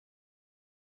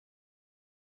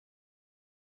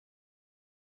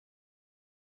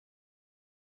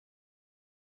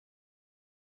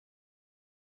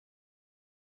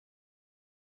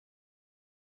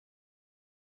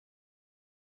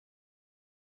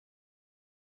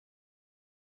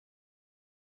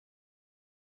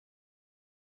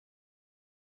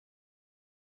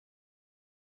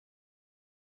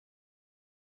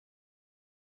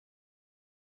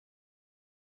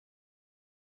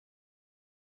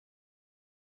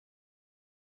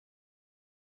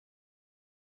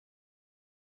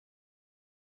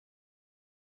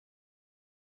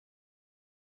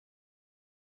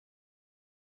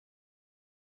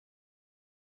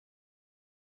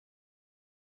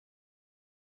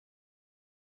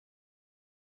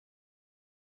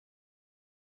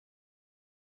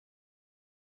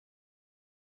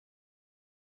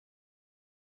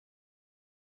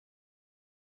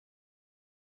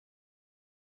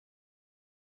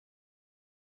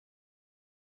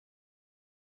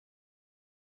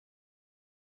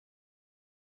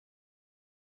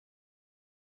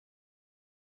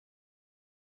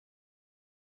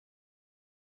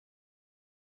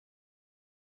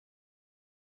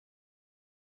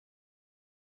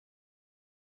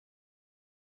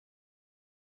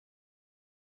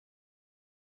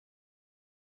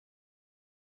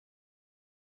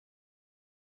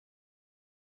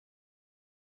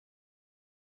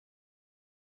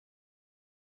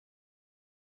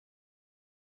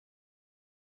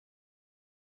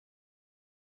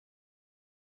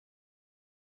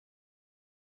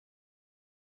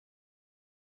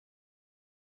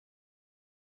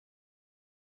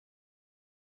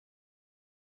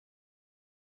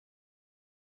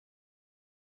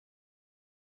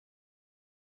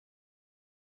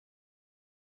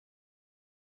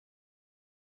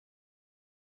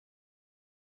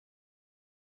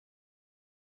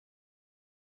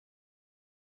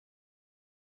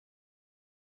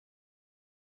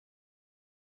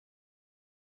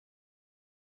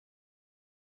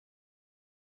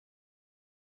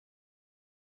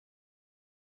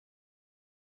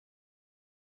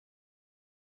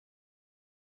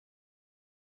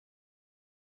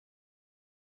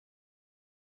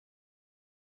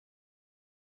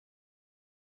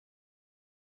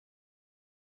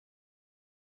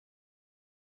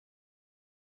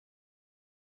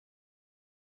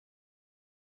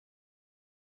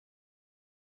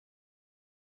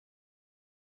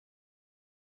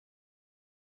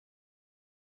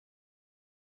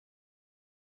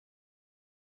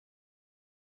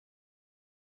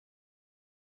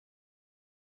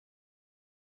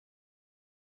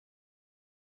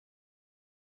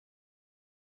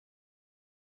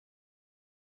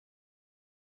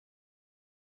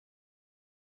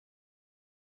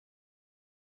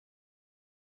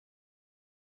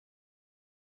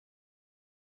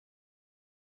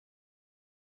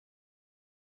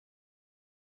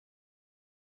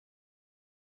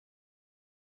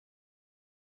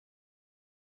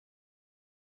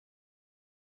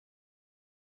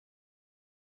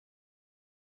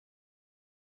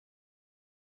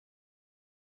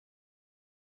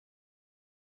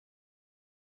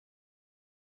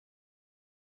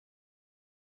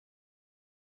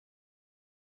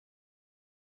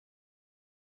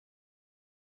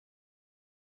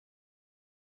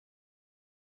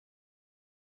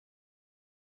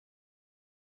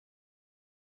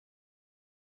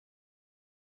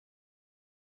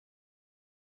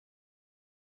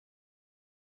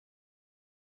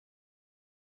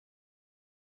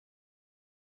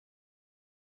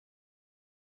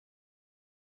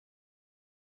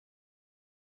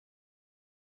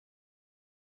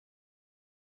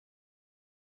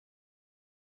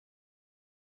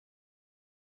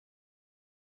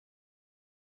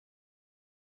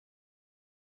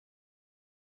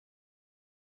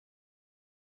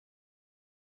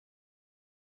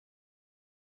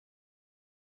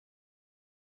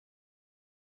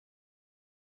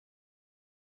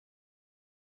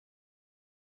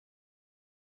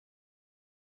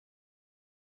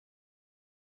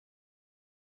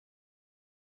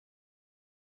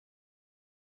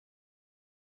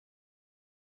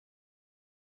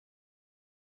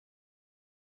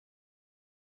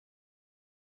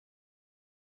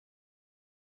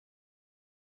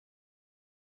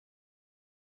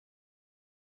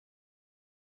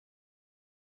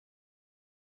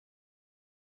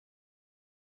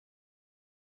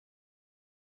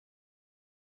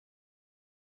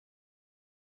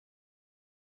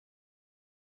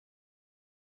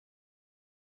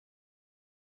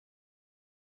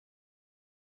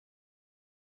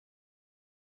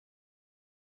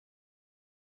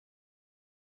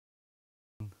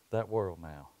that world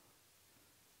now.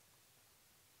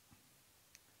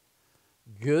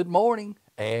 Good morning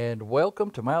and welcome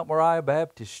to Mount Moriah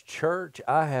Baptist Church.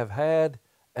 I have had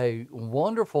a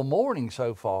wonderful morning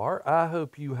so far. I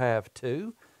hope you have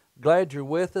too. Glad you're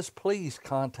with us. Please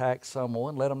contact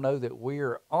someone. Let them know that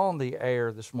we're on the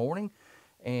air this morning,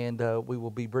 and we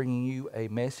will be bringing you a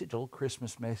message, a little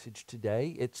Christmas message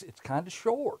today. It's kind of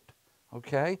short,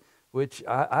 okay? Which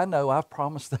I know I've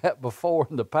promised that before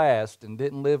in the past and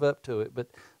didn't live up to it, but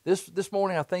this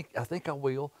morning I think I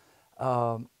will.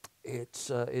 Um, it's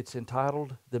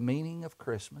entitled "The Meaning of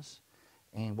Christmas,"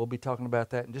 and we'll be talking about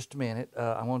that in just a minute.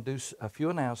 I want to do a few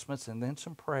announcements and then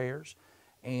some prayers.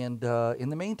 And in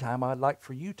the meantime, I'd like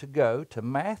for you to go to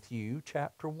Matthew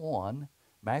chapter 1,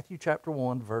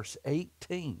 verse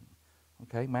 18.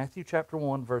 Okay, Matthew chapter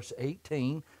 1, verse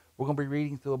 18. We're going to be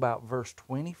reading through about verse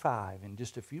 25 in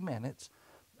just a few minutes.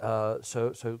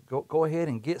 So go ahead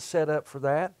and get set up for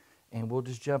that, and we'll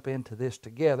just jump into this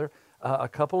together. A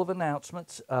couple of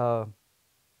announcements.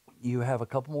 You have a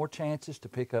couple more chances to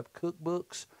pick up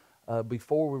cookbooks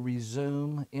before we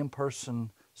resume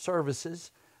in-person services.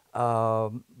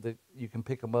 You can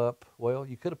pick them up. Well,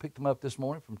 you could have picked them up this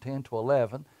morning from 10 to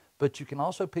 11, but you can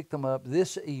also pick them up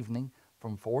this evening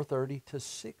from 4:30 to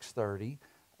 6:30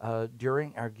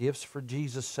 during our Gifts for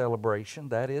Jesus celebration.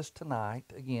 That is tonight,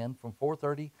 again, from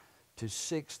 4:30 to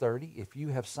 6:30. If you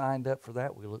have signed up for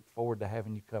that, we look forward to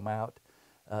having you come out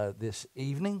this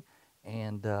evening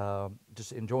and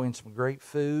just enjoying some great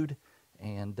food.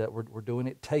 And we're doing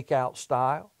it takeout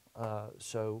style,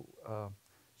 so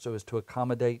as to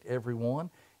accommodate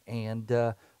everyone. And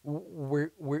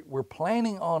we're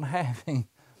planning on having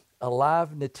a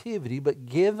live nativity, but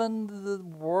given the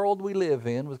world we live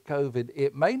in with COVID,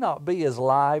 it may not be as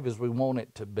live as we want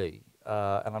it to be.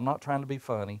 And I'm not trying to be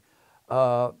funny,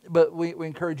 but we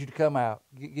encourage you to come out,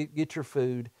 get your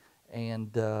food,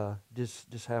 and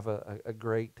just have a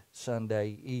great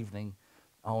Sunday evening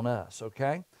on us,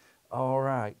 okay? All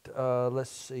right, let's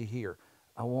see here.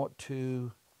 I want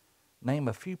to name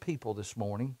a few people this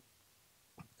morning.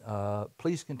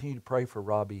 Please continue to pray for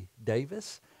Robbie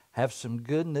Davis. Have some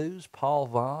good news. Paul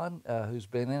Vaughn, who's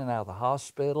been in and out of the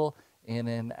hospital, in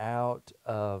and out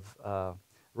of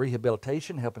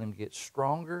rehabilitation, helping him get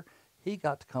stronger. He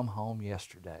got to come home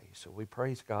yesterday, so we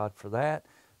praise God for that.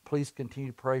 Please continue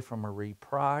to pray for Marie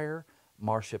Pryor,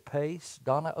 Marcia Pace,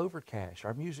 Donna Overcash,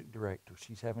 our music director.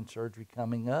 She's having surgery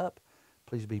coming up.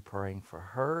 Please be praying for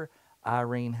her.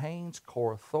 Irene Haynes,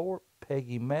 Cora Thorpe,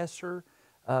 Peggy Messer,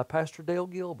 Pastor Dale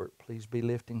Gilbert. Please be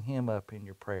lifting him up in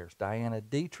your prayers. Diana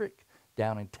Dietrich,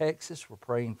 down in Texas, we're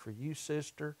praying for you,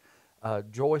 sister.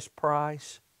 Joyce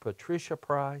Price, Patricia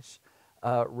Price,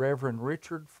 Reverend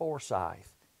Richard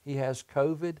Forsyth. He has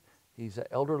COVID. He's an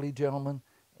elderly gentleman,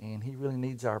 and he really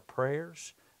needs our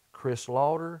prayers. Chris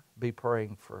Lauder, be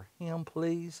praying for him,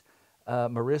 please.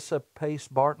 Marissa Pace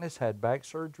Bartness had back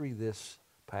surgery this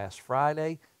past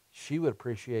Friday. She would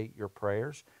appreciate your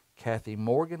prayers. Kathy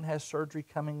Morgan has surgery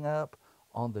coming up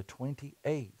on the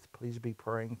 28th. Please be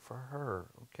praying for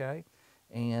her, okay?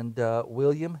 And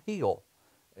William Hill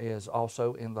is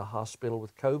also in the hospital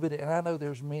with COVID. And I know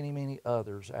there's many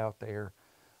others out there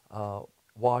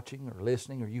watching or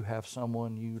listening, or you have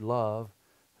someone you love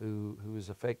who is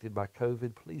affected by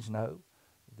COVID. Please know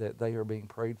that they are being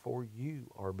prayed for.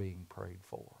 You are being prayed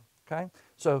for. Okay?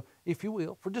 So, if you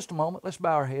will, for just a moment, let's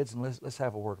bow our heads and let's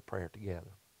have a word of prayer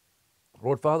together.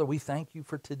 Lord Father, we thank you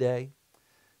for today.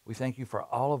 We thank you for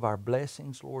all of our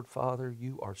blessings, Lord Father.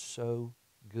 You are so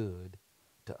good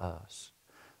to us.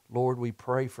 Lord, we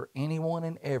pray for anyone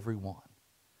and everyone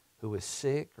who is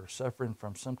sick or suffering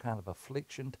from some kind of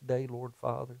affliction today, Lord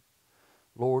Father.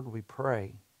 Lord, we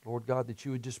pray, Lord God, that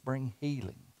you would just bring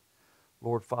healing,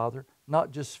 Lord Father,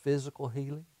 not just physical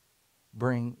healing,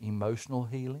 bring emotional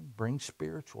healing, bring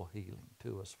spiritual healing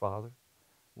to us, Father.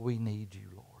 We need you,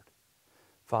 Lord.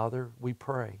 Father, we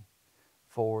pray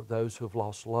for those who have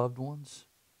lost loved ones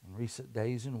in recent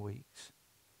days and weeks.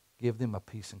 Give them a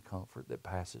peace and comfort that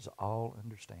passes all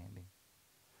understanding.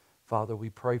 Father, we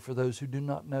pray for those who do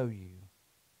not know you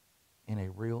in a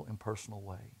real and personal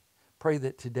way. Pray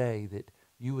that today that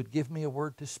you would give me a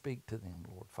word to speak to them,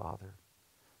 Lord Father,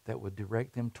 that would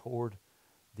direct them toward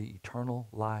the eternal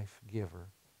life giver,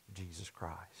 Jesus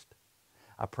Christ.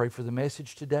 I pray for the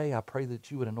message today. I pray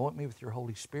that you would anoint me with your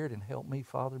Holy Spirit and help me,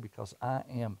 Father, because I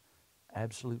am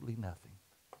absolutely nothing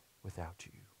without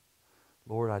you.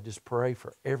 Lord, I just pray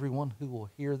for everyone who will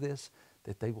hear this,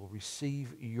 that they will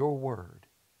receive your word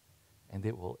and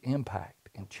it will impact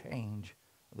and change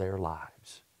their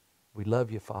lives. We love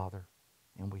you, Father,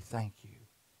 and we thank you.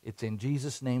 It's in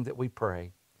Jesus' name that we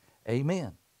pray.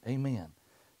 Amen. Amen.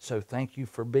 So thank you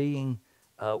for being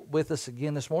with us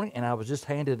again this morning. And I was just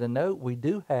handed a note. We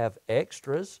do have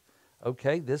extras.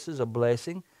 Okay, this is a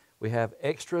blessing. We have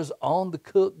extras on the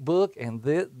cookbook, and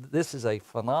this is a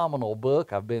phenomenal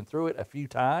book. I've been through it a few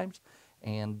times.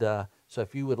 And so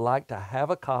if you would like to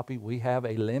have a copy, we have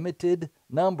a limited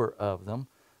number of them.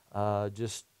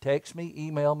 Just text me,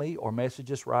 email me, or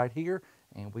message us right here,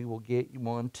 and we will get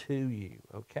one to you,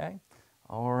 okay?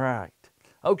 All right.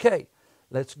 Okay,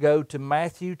 let's go to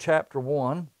Matthew chapter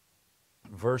 1,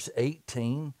 verse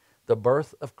 18, the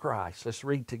birth of Christ. Let's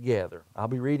read together. I'll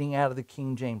be reading out of the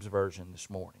King James Version this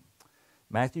morning.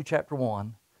 Matthew chapter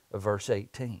 1, verse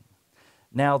 18.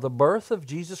 Now the birth of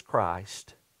Jesus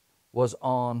Christ was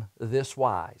on this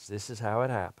wise. This is how it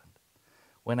happened.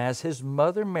 When as his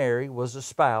mother Mary was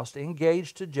espoused,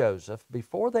 engaged to Joseph,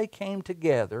 before they came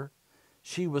together,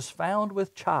 she was found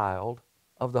with child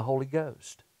of the Holy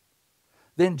Ghost.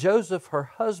 Then Joseph, her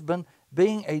husband,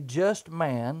 being a just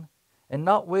man, and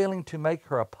not willing to make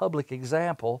her a public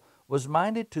example, was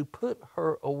minded to put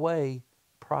her away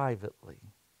privately.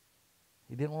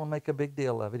 He didn't want to make a big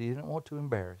deal of it. He didn't want to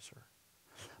embarrass her.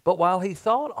 But while he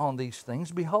thought on these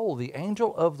things, behold, the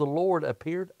angel of the Lord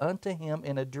appeared unto him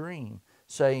in a dream,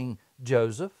 saying,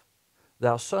 Joseph,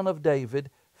 thou son of David,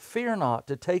 fear not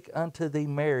to take unto thee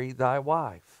Mary thy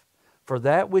wife, for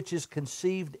that which is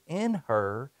conceived in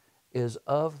her is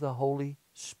of the Holy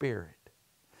Spirit.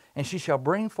 And she shall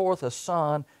bring forth a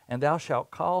son, and thou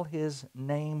shalt call his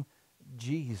name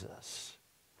Jesus,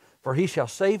 for he shall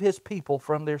save his people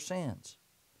from their sins.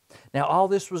 Now all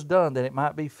this was done that it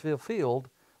might be fulfilled,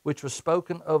 which was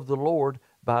spoken of the Lord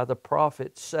by the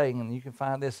prophet, saying, and you can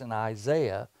find this in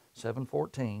Isaiah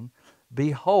 7:14,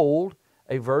 behold,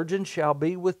 a virgin shall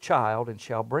be with child, and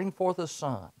shall bring forth a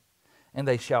son, and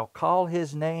they shall call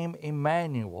his name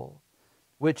Emmanuel,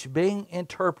 which being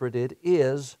interpreted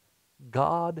is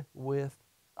God with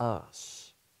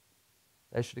us.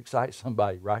 That should excite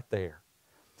somebody right there.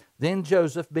 Then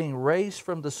Joseph, being raised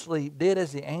from the sleep, did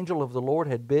as the angel of the Lord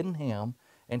had bidden him,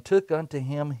 and took unto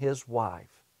him his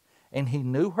wife. And he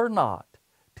knew her not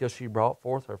till she brought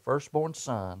forth her firstborn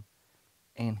son,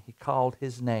 and he called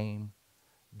his name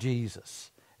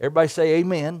Jesus. Everybody say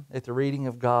amen at the reading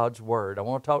of God's Word. I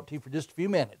want to talk to you for just a few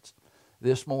minutes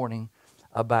this morning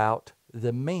about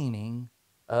the meaning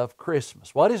of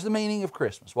Christmas. What is the meaning of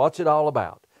Christmas? What's it all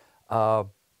about?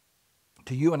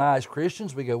 To you and I as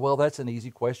Christians, we go, well, that's an easy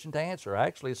question to answer.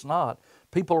 Actually, it's not.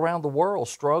 People around the world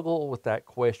struggle with that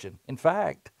question. In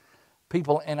fact,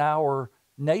 people in our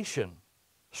nation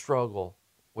struggle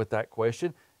with that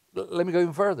question. Let me go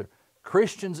even further.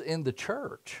 Christians in the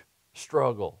church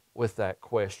struggle with that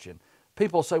question.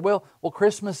 People say, well,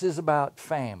 Christmas is about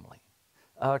family.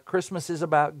 Christmas is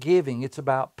about giving. It's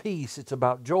about peace. It's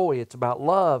about joy. It's about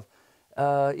love.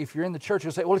 If you're in the church,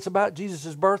 you'll say, well, it's about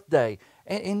Jesus' birthday.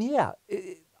 And yeah,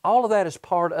 all of that is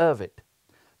part of it.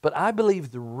 But I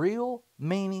believe the real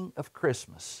meaning of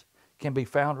Christmas can be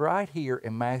found right here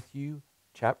in Matthew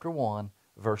chapter 1,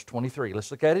 verse 23.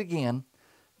 Let's look at it again.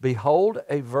 Behold,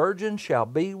 a virgin shall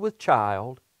be with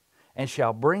child, and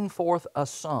shall bring forth a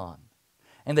son,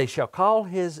 and they shall call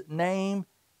his name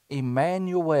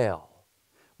Emmanuel,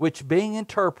 which being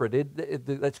interpreted,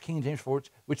 that's King James for it,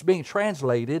 which being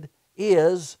translated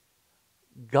is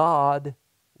God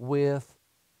with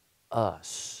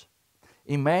us.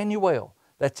 Emmanuel,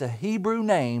 that's a Hebrew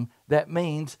name that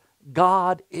means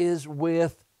God is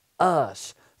with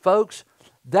us. Folks,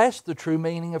 that's the true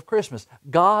meaning of Christmas.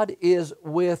 God is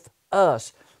with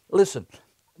us. Listen,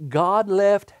 God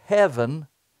left heaven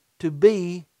to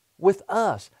be with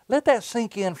us. Let that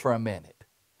sink in for a minute.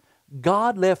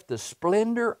 God left the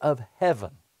splendor of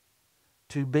heaven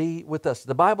to be with us.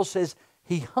 The Bible says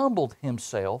he humbled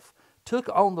himself, took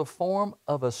on the form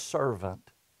of a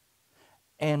servant,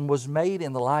 and was made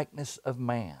in the likeness of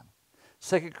man.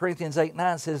 2 Corinthians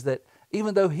 8:9 says that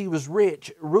even though he was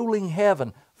rich, ruling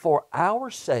heaven, for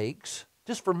our sakes,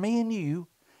 just for me and you,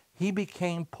 he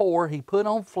became poor. He put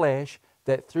on flesh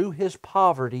that through his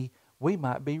poverty we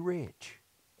might be rich,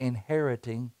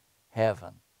 inheriting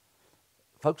heaven.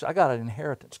 Folks, I got an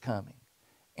inheritance coming.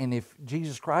 And if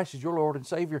Jesus Christ is your Lord and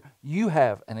Savior, you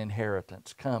have an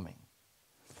inheritance coming.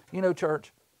 You know,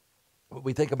 church,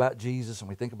 we think about Jesus and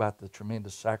we think about the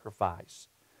tremendous sacrifice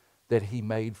that he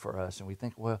made for us. And we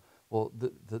think, well,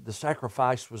 the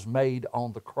sacrifice was made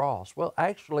on the cross. Well,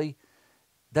 actually,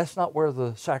 that's not where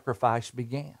the sacrifice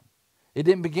began. It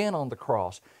didn't begin on the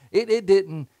cross. It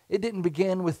didn't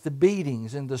begin with the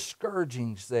beatings and the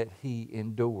scourgings that he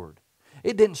endured.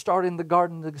 It didn't start in the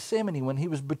Garden of Gethsemane when he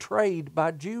was betrayed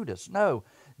by Judas. No,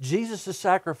 Jesus'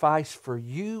 sacrifice for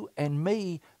you and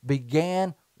me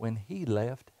began when he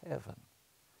left heaven.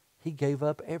 He gave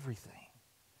up everything.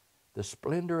 The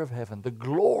splendor of heaven, the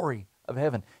glory of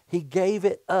heaven. He gave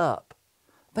it up.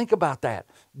 Think about that.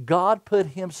 God put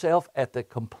himself at the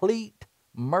complete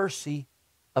mercy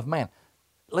of man.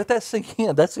 Let that sink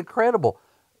in. That's incredible.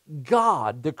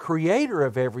 God, the creator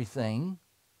of everything,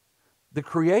 the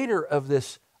creator of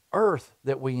this earth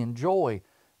that we enjoy,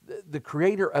 the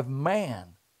creator of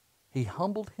man, he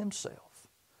humbled himself,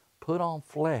 put on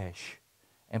flesh,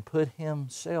 and put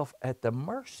himself at the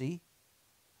mercy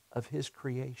of his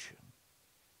creation.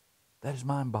 That is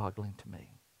mind-boggling to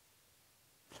me.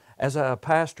 As a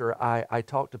pastor, I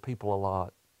talk to people a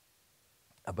lot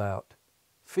about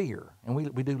fear. And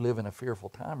we do live in a fearful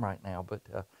time right now. But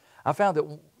I found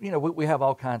that, we have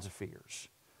all kinds of fears.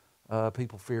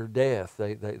 People fear death.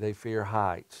 They fear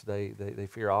heights. They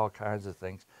fear all kinds of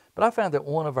things. But I found that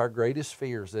one of our greatest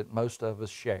fears that most of us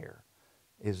share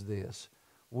is this.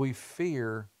 We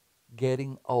fear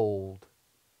getting old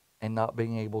and not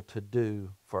being able to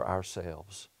do for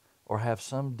ourselves, or have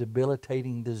some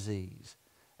debilitating disease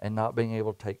and not being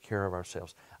able to take care of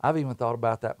ourselves. I've even thought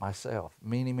about that myself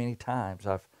many, many times.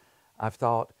 I've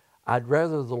thought, I'd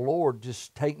rather the Lord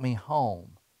just take me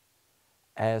home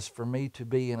as for me to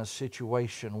be in a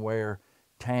situation where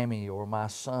Tammy or my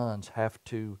sons have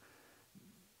to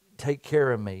take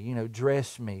care of me,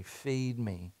 dress me, feed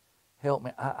me, help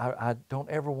me. I don't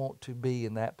ever want to be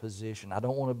in that position. I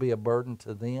don't want to be a burden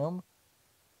to them.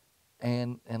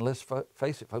 And let's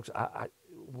face it, folks,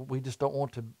 we just don't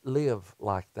want to live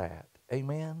like that.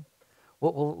 Amen?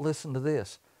 Well, listen to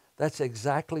this. That's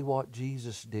exactly what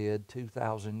Jesus did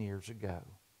 2,000 years ago.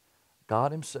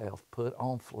 God himself put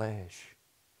on flesh,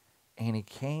 and he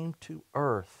came to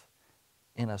earth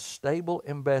in a stable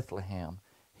in Bethlehem.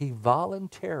 He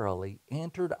voluntarily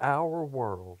entered our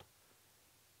world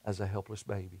as a helpless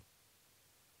baby.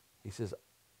 He says,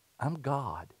 I'm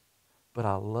God, but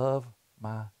I love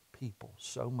my people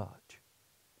so much.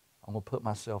 I'm going to put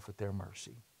myself at their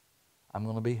mercy. I'm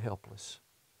going to be helpless.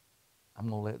 I'm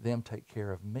going to let them take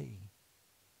care of me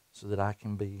so that I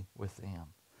can be with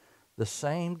them. The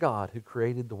same God who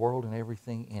created the world and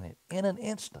everything in it, in an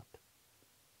instant,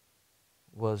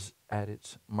 was at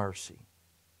its mercy.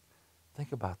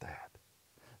 Think about that.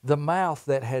 The mouth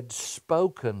that had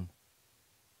spoken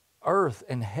earth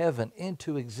and heaven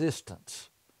into existence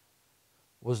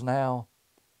was now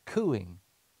cooing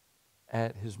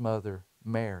at his mother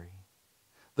Mary.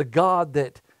 The God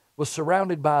that was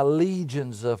surrounded by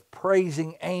legions of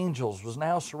praising angels was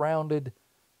now surrounded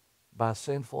by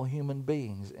sinful human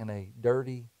beings in a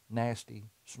dirty, nasty,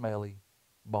 smelly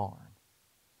barn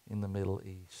in the Middle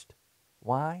East.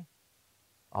 Why?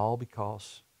 All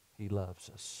because he loves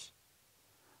us.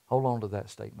 Hold on to that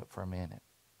statement for a minute.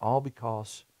 All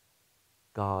because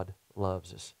God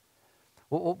loves us.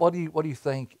 What do you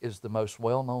think is the most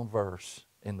well-known verse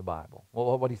in the Bible?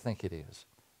 What do you think it is?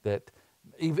 That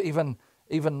even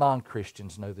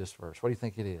non-Christians know this verse. What do you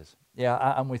think it is? Yeah,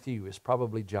 I'm with you. It's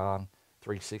probably John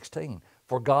 3:16.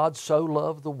 For God so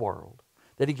loved the world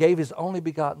that he gave his only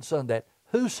begotten Son, that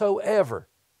whosoever,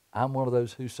 I'm one of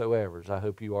those whosoevers, I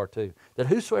hope you are too, that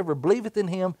whosoever believeth in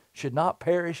him should not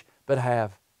perish but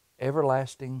have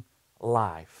everlasting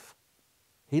life.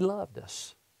 He loved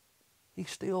us. He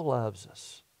still loves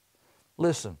us.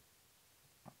 Listen,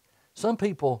 some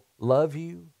people love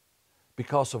you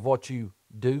because of what you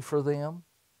do for them.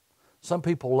 Some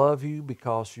people love you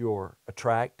because you're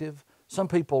attractive. Some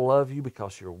people love you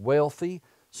because you're wealthy.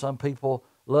 Some people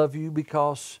love you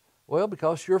because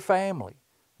you're family.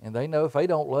 And they know if they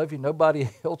don't love you, nobody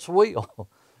else will.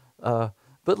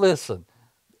 But listen,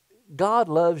 God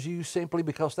loves you simply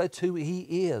because that's who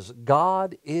he is.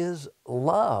 God is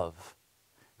love.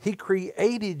 He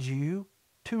created you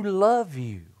to love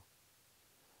you.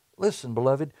 Listen,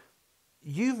 beloved,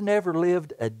 you've never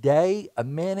lived a day, a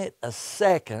minute, a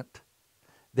second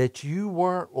that you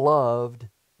weren't loved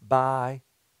by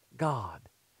God.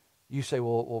 You say,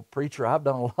 well, preacher, I've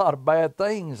done a lot of bad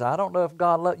things. I don't know if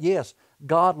God loved. Yes,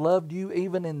 God loved you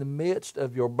even in the midst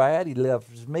of your bad. He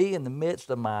loves me in the midst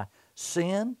of my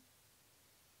sin.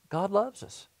 God loves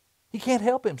us. He can't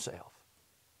help himself.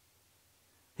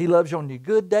 He loves you on your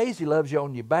good days. He loves you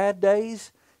on your bad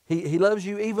days. He loves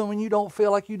you even when you don't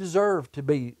feel like you deserve to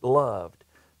be loved.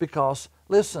 Because,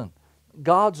 listen,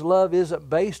 God's love isn't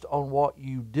based on what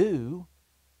you do.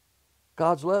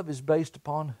 God's love is based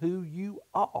upon who you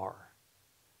are.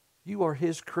 You are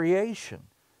his creation.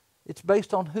 It's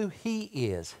based on who he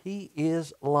is. He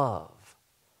is love.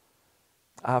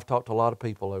 I've talked to a lot of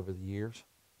people over the years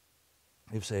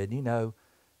who've said,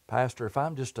 Pastor, if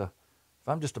I'm just a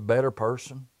better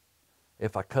person,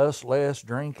 if I cuss less,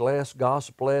 drink less,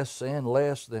 gossip less, sin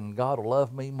less, then God will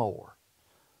love me more.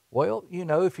 Well, you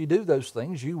know, if you do those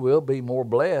things, you will be more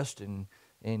blessed and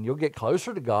you'll get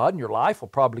closer to God and your life will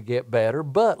probably get better.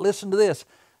 But listen to this,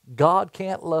 God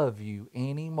can't love you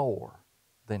any more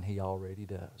than He already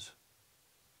does.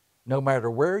 No matter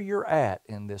where you're at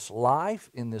in this life,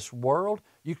 in this world,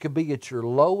 you could be at your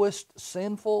lowest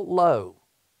sinful low,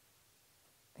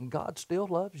 and God still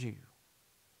loves you.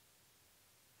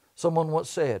 Someone once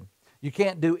said, you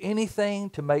can't do anything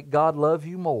to make God love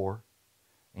you more,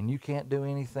 and you can't do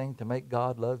anything to make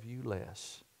God love you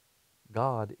less.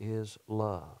 God is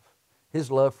love. His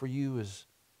love for you is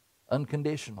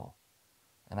unconditional,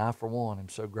 and I, for one, am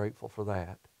so grateful for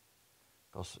that.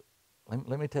 Because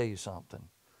let me tell you something.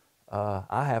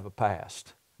 I have a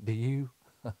past. Do you?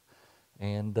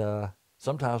 And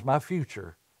sometimes my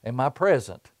future and my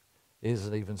present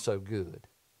isn't even so good.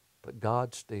 But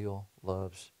God still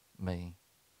loves me.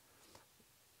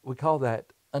 We call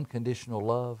that unconditional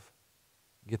love.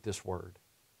 Get this word,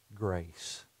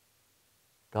 grace.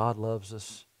 God loves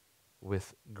us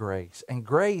with grace. And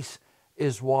grace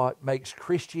is what makes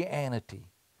Christianity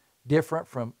different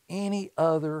from any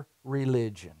other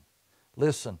religion.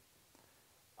 Listen,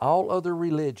 all other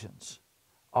religions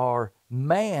are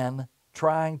man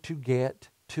trying to get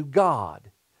to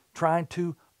God, trying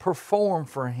to perform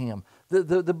for Him.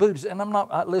 The Buddhists, and I'm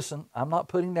not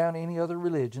putting down any other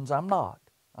religions. I'm not.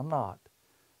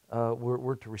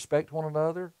 We're to respect one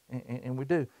another, and we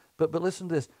do. But listen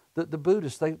to this. The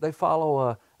Buddhists, they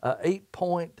follow a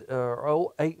eightfold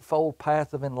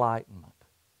path of enlightenment,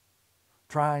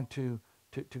 trying to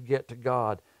get to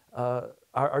God.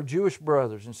 Our Jewish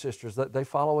brothers and sisters, they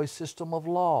follow a system of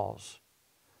laws,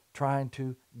 trying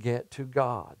to get to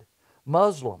God.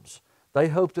 Muslims, they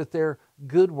hope that their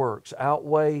good works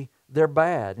outweigh their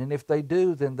bad, and if they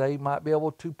do, then they might be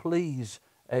able to please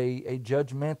a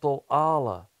judgmental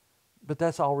Allah. But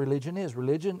that's all religion is.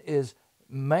 Religion is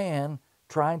man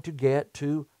trying to get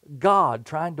to God,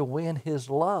 trying to win His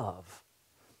love.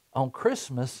 On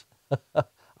Christmas,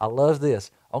 I love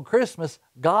this. On Christmas,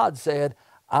 God said,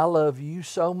 I love you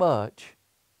so much,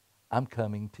 I'm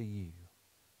coming to you.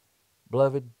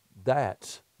 Beloved,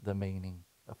 that's the meaning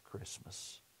of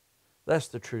Christmas. That's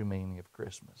the true meaning of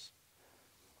Christmas.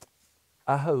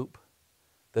 I hope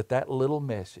that little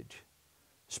message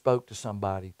spoke to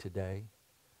somebody today.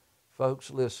 Folks,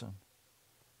 listen.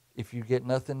 If you get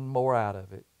nothing more out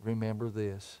of it, remember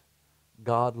this.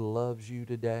 God loves you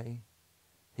today.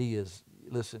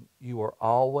 Listen, you are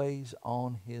always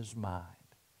on His mind.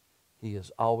 He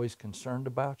is always concerned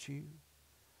about you.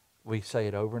 We say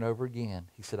it over and over again.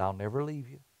 He said, I'll never leave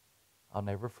you. I'll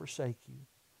never forsake you.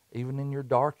 Even in your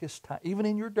darkest time, even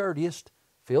in your dirtiest,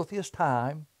 filthiest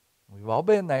time, we've all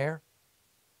been there.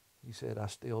 He said, I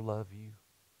still love you.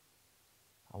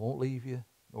 I won't leave you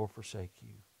nor forsake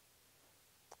you.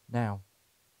 Now,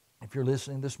 if you're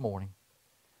listening this morning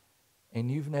and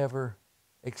you've never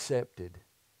accepted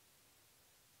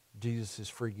Jesus'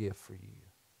 free gift for you,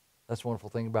 that's the wonderful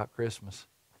thing about Christmas.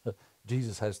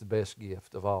 Jesus has the best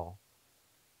gift of all,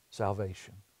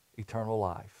 salvation, eternal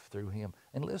life through Him.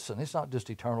 And listen, it's not just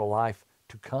eternal life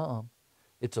to come.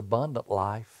 It's abundant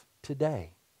life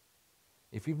today.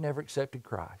 If you've never accepted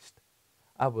Christ,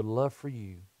 I would love for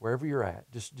you, wherever you're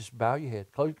at, just bow your head,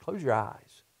 close your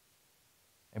eyes,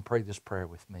 and pray this prayer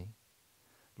with me.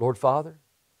 Lord Father,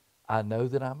 I know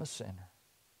that I'm a sinner,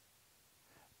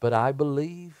 but I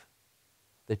believe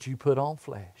that you put on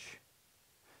flesh,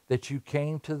 that you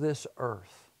came to this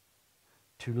earth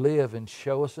to live and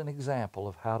show us an example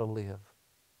of how to live.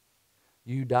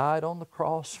 You died on the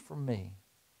cross for me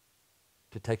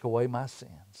to take away my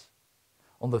sins.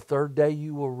 On the third day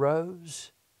you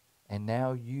arose, and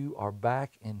now you are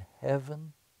back in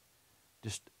heaven,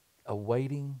 just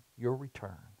awaiting your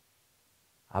return.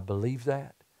 I believe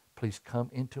that. Please come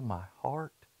into my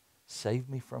heart. Save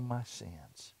me from my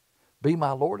sins. Be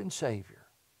my Lord and Savior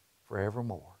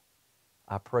forevermore.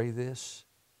 I pray this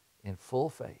in full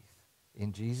faith.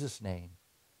 In Jesus' name,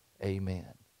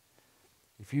 amen.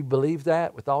 If you believe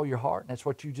that with all your heart, and that's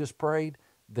what you just prayed,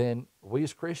 then we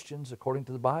as Christians, according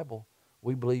to the Bible,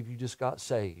 we believe you just got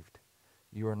saved.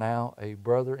 You are now a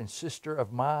brother and sister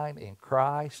of mine in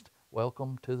Christ.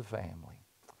 Welcome to the family.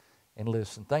 And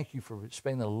listen, thank you for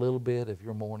spending a little bit of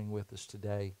your morning with us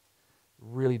today.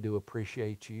 Really do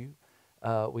appreciate you.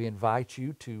 We invite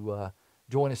you to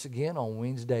join us again on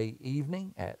Wednesday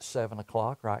evening at 7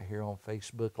 o'clock right here on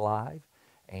Facebook Live.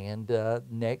 And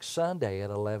next Sunday at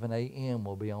 11 a.m.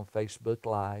 we'll be on Facebook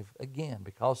Live again.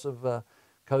 Because of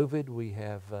COVID, we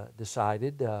have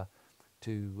decided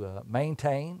to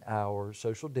maintain our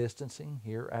social distancing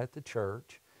here at the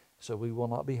church. So we will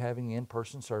not be having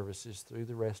in-person services through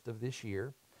the rest of this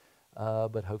year.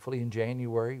 But hopefully in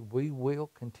January, we will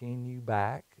continue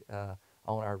back on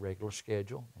our regular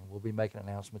schedule. And we'll be making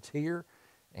announcements here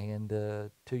and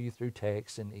to you through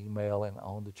text and email and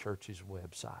on the church's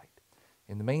website.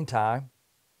 In the meantime,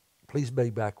 please be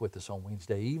back with us on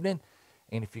Wednesday evening.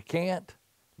 And if you can't,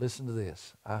 listen to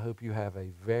this. I hope you have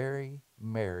a very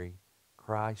merry,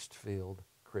 Christ-filled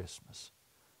Christmas.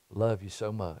 Love you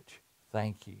so much.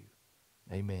 Thank you.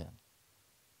 Amen.